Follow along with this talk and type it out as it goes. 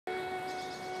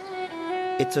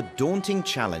It's a daunting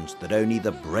challenge that only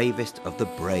the bravest of the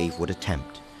brave would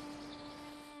attempt.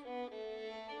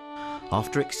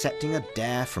 After accepting a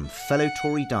dare from fellow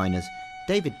Tory diners,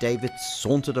 David Davis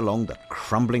sauntered along the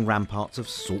crumbling ramparts of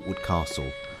Saltwood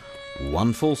Castle.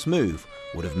 One false move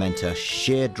would have meant a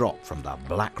sheer drop from the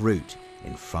black route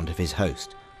in front of his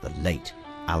host, the late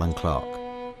Alan Clark.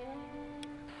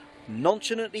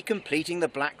 Nonchalantly completing the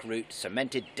black route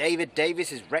cemented David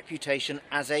Davis's reputation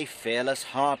as a fearless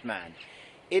hard man.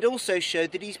 It also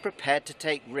showed that he's prepared to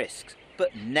take risks,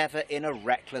 but never in a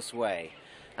reckless way.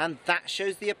 And that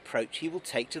shows the approach he will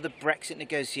take to the Brexit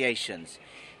negotiations.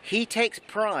 He takes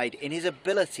pride in his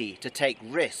ability to take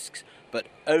risks, but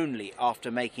only after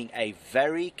making a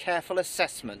very careful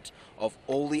assessment of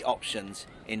all the options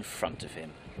in front of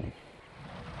him.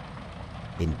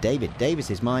 In David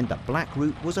Davis's mind, the black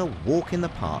route was a walk in the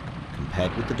park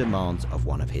compared with the demands of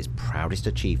one of his proudest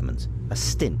achievements, a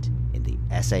stint in the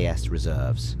SAS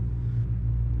reserves.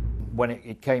 When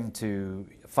it came to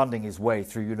funding his way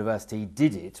through university, he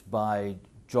did it by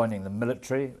joining the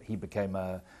military. He became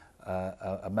a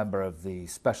member of the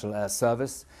Special Air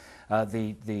Service,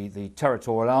 the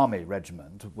Territorial Army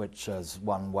Regiment, which, as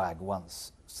one wag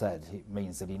once said,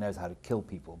 means that he knows how to kill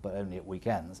people, but only at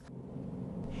weekends.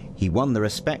 He won the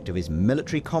respect of his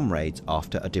military comrades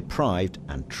after a deprived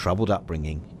and troubled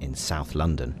upbringing in South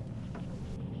London.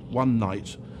 One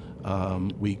night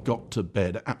we got to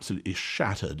bed absolutely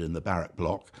shattered in the barrack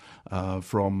block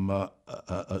from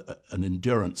an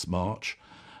endurance march,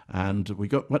 and we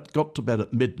got to bed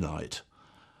at midnight.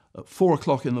 At 4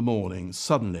 o'clock in the morning,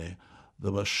 suddenly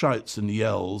there were shouts and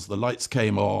yells, the lights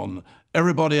came on,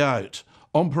 everybody out,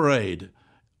 on parade,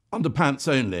 underpants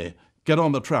only, get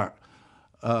on the track.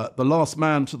 The last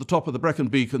man to the top of the Brecon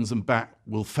Beacons and back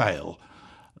will fail.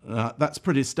 That's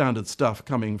pretty standard stuff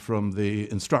coming from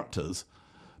the instructors.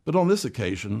 But on this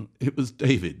occasion, it was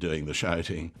David doing the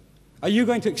shouting. Are you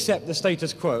going to accept the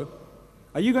status quo?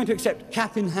 Are you going to accept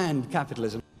cap-in-hand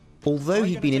capitalism? Although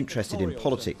he'd been interested in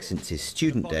politics since his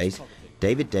student days,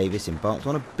 David Davis embarked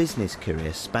on a business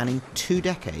career spanning 2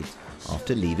 decades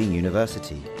after leaving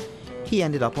university. He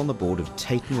ended up on the board of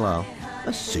Tate & Lyle,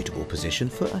 a suitable position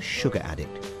for a sugar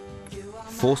addict.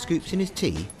 4 scoops in his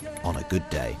tea on a good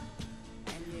day.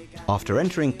 After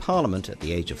entering Parliament at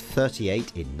the age of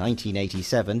 38 in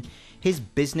 1987, his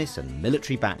business and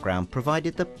military background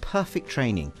provided the perfect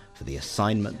training for the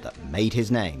assignment that made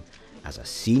his name as a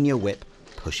senior whip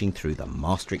pushing through the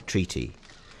Maastricht Treaty.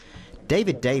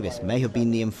 David Davis may have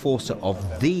been the enforcer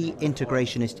of the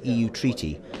integrationist EU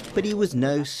treaty, but he was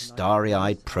no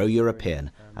starry-eyed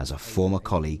pro-European, as a former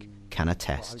colleague can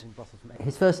attest.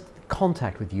 His first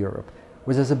contact with Europe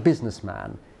was as a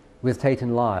businessman with Tate &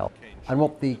 Lyle. And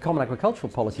what the Common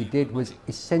Agricultural Policy did was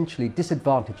essentially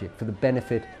disadvantage it for the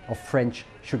benefit of French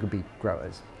sugar beet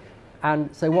growers. And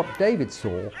so what David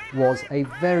saw was a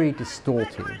very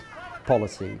distorted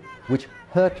policy which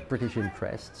hurt British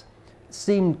interests,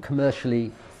 seemed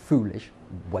commercially foolish,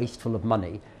 wasteful of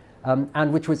money,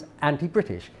 and which was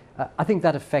anti-British. I think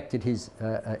that affected his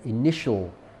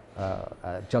initial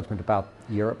judgment about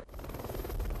Europe.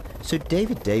 So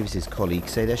David Davis's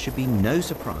colleagues say there should be no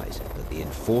surprise that the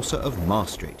enforcer of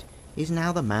Maastricht is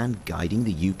now the man guiding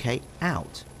the UK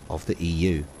out of the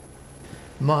EU.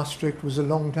 Maastricht was a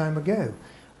long time ago.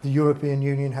 The European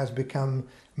Union has become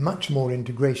much more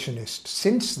integrationist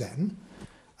since then,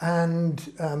 and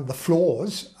the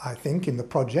flaws, I think, in the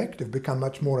project have become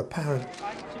much more apparent.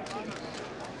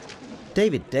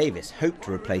 David Davis hoped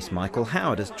to replace Michael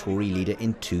Howard as Tory leader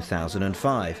in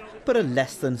 2005, but a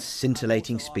less than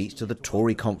scintillating speech to the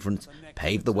Tory conference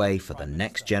paved the way for the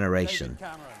next generation.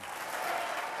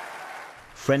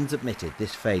 Friends admitted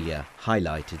this failure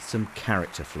highlighted some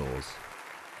character flaws.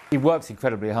 He works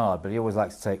incredibly hard, but he always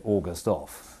likes to take August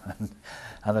off.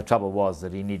 And the trouble was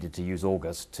that he needed to use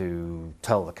August to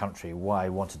tell the country why he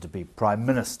wanted to be Prime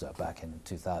Minister back in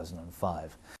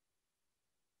 2005.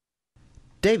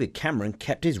 David Cameron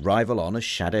kept his rival on as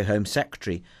Shadow Home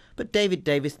Secretary, but David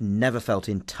Davis never felt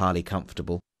entirely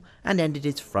comfortable and ended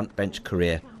his front-bench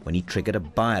career when he triggered a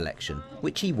by-election,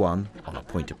 which he won on a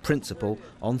point of principle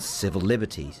on civil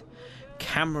liberties.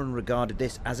 Cameron regarded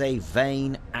this as a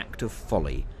vain act of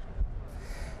folly.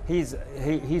 He's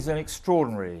an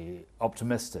extraordinarily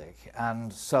optimistic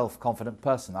and self-confident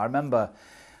person. I remember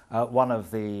one of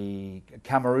the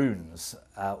Cameroons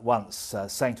once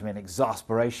saying to me in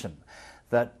exasperation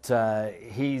that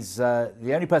he's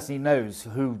the only person he knows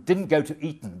who didn't go to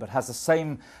Eton but has the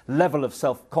same level of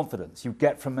self-confidence you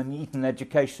get from an Eton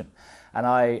education. And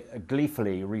I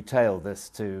gleefully retailed this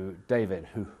to David,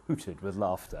 who hooted with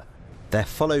laughter. There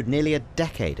followed nearly a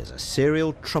decade as a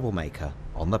serial troublemaker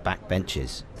on on the back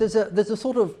benches. There's a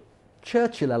sort of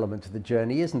Churchill element to the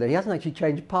journey, isn't there? He hasn't actually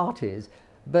changed parties,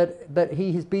 but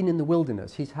he has been in the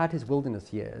wilderness. He's had his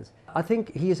wilderness years. I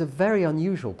think he is a very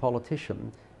unusual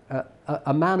politician,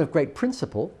 a man of great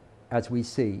principle, as we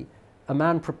see, a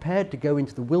man prepared to go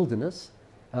into the wilderness,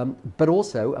 but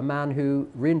also a man who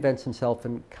reinvents himself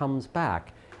and comes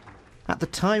back. At the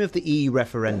time of the EU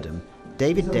referendum,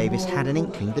 David Davis had an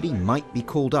inkling that he might be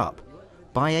called up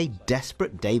by a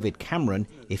desperate David Cameron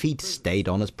if he'd stayed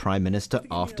on as Prime Minister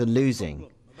after losing.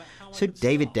 So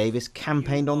David Davis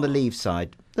campaigned on the Leave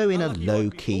side, though in a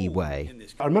low-key way.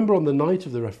 I remember on the night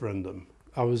of the referendum,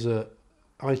 I was at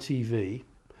ITV,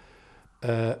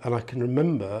 and I can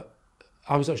remember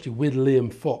I was actually with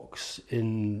Liam Fox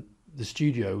in the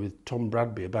studio with Tom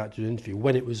Bradby about to do an interview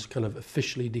when it was kind of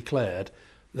officially declared,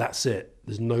 that's it,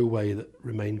 there's no way that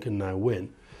Remain can now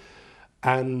win.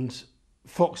 And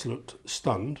Fox looked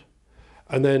stunned,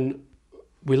 and then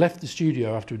we left the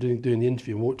studio after doing the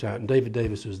interview and walked out, and David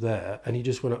Davis was there, and he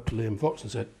just went up to Liam Fox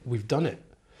and said, we've done it.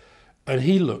 And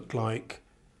he looked like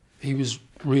he was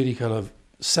really kind of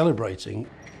celebrating.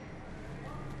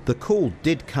 The call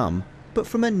did come, but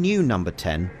from a new number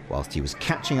 10, whilst he was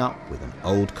catching up with an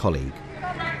old colleague.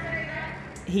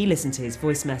 He listened to his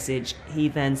voice message. He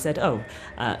then said,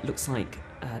 looks like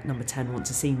number 10 want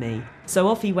to see me. So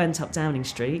off he went up Downing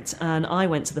Street, and I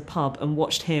went to the pub and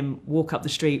watched him walk up the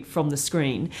street from the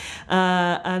screen.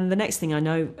 And the next thing I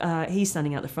know, he's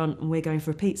standing out the front and we're going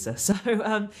for a pizza. So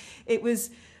it was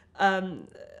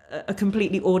a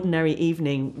completely ordinary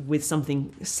evening with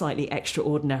something slightly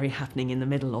extraordinary happening in the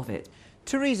middle of it.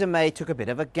 Theresa May took a bit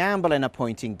of a gamble in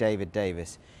appointing David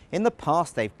Davis. In the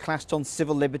past, they've clashed on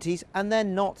civil liberties, and they're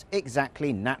not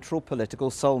exactly natural political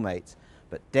soulmates.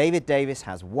 But David Davis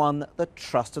has won the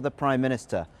trust of the Prime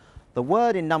Minister. The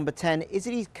word in number 10 is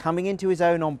that he's coming into his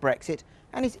own on Brexit,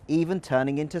 and he's even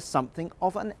turning into something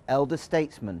of an elder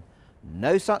statesman.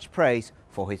 No such praise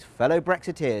for his fellow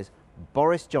Brexiteers,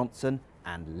 Boris Johnson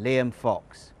and Liam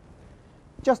Fox.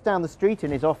 Just down the street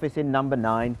in his office in number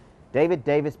 9, David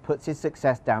Davis puts his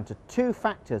success down to two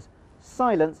factors: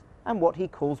 silence and what he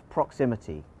calls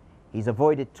proximity. He's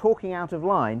avoided talking out of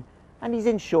line, and he's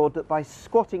ensured that by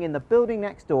squatting in the building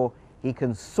next door, he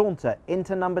can saunter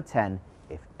into number 10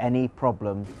 if any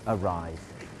problems arise.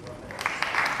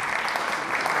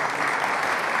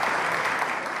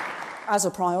 As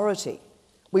a priority,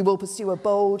 we will pursue a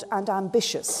bold and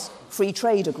ambitious free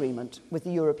trade agreement with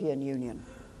the European Union.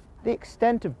 The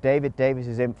extent of David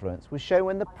Davis's influence was shown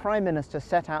when the Prime Minister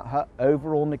set out her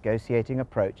overall negotiating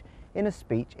approach in a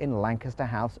speech in Lancaster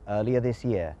House earlier this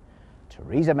year.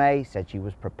 Theresa May said she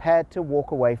was prepared to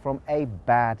walk away from a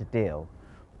bad deal.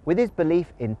 With his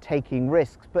belief in taking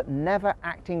risks but never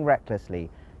acting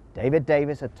recklessly, David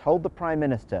Davis had told the Prime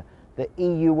Minister the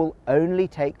EU will only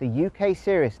take the UK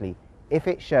seriously if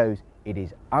it shows it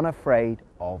is unafraid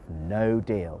of no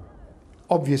deal.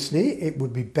 Obviously, it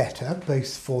would be better,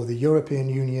 both for the European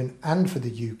Union and for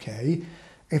the UK,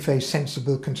 if a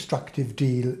sensible, constructive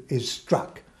deal is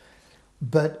struck.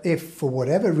 But if, for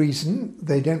whatever reason,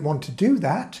 they don't want to do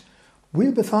that,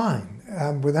 we'll be fine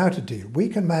without a deal. We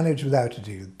can manage without a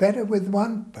deal. Better with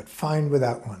one, but fine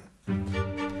without one.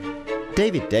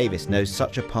 David Davis knows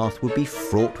such a path would be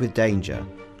fraught with danger,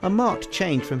 a marked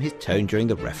change from his tone during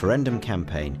the referendum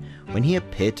campaign, when he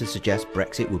appeared to suggest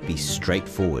Brexit would be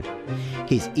straightforward.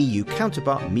 His EU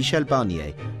counterpart, Michel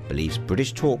Barnier, believes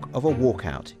British talk of a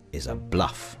walkout is a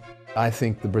bluff. I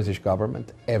think the British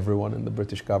government, everyone in the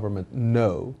British government,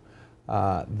 know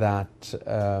that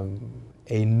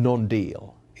a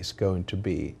non-deal is going to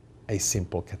be a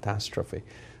simple catastrophe.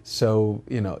 So,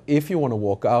 you know, if you want to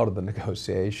walk out of the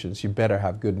negotiations, you better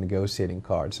have good negotiating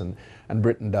cards, and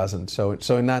Britain doesn't. So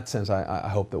in that sense, I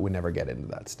hope that we never get into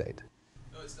that state.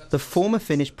 The former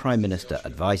Finnish Prime Minister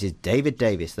advises David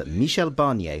Davis that Michel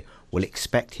Barnier will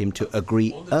expect him to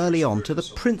agree early on to the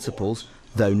principles,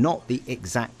 though not the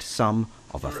exact sum,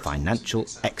 of a financial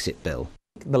exit bill.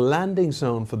 The landing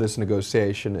zone for this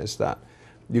negotiation is that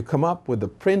you come up with the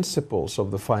principles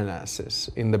of the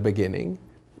finances in the beginning,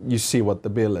 you see what the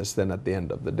bill is then at the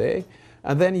end of the day,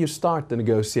 and then you start the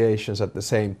negotiations at the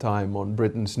same time on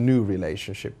Britain's new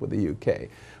relationship with the UK.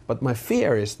 But my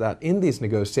fear is that in these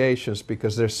negotiations,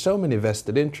 because there's so many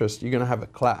vested interests, you're going to have a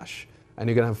clash, and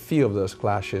you're going to have a few of those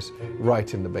clashes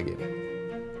right in the beginning.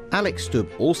 Alex Stubb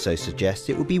also suggests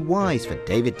it would be wise for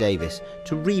David Davis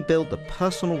to rebuild the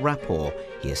personal rapport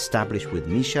he established with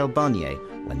Michel Barnier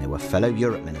when they were fellow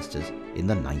Europe ministers in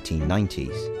the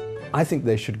 1990s. I think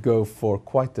they should go for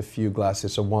quite a few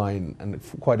glasses of wine and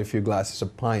quite a few glasses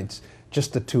of pints,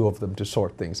 just the two of them, to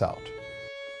sort things out.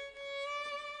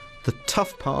 The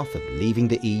tough path of leaving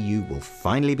the EU will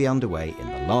finally be underway in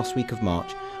the last week of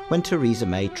March when Theresa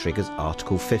May triggers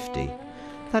Article 50.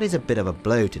 That is a bit of a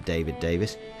blow to David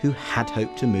Davis, who had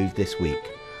hoped to move this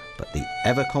week. But the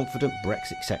ever-confident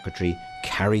Brexit Secretary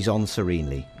carries on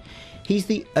serenely. He's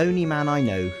the only man I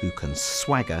know who can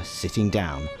swagger sitting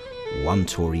down, one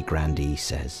Tory grandee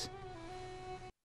says.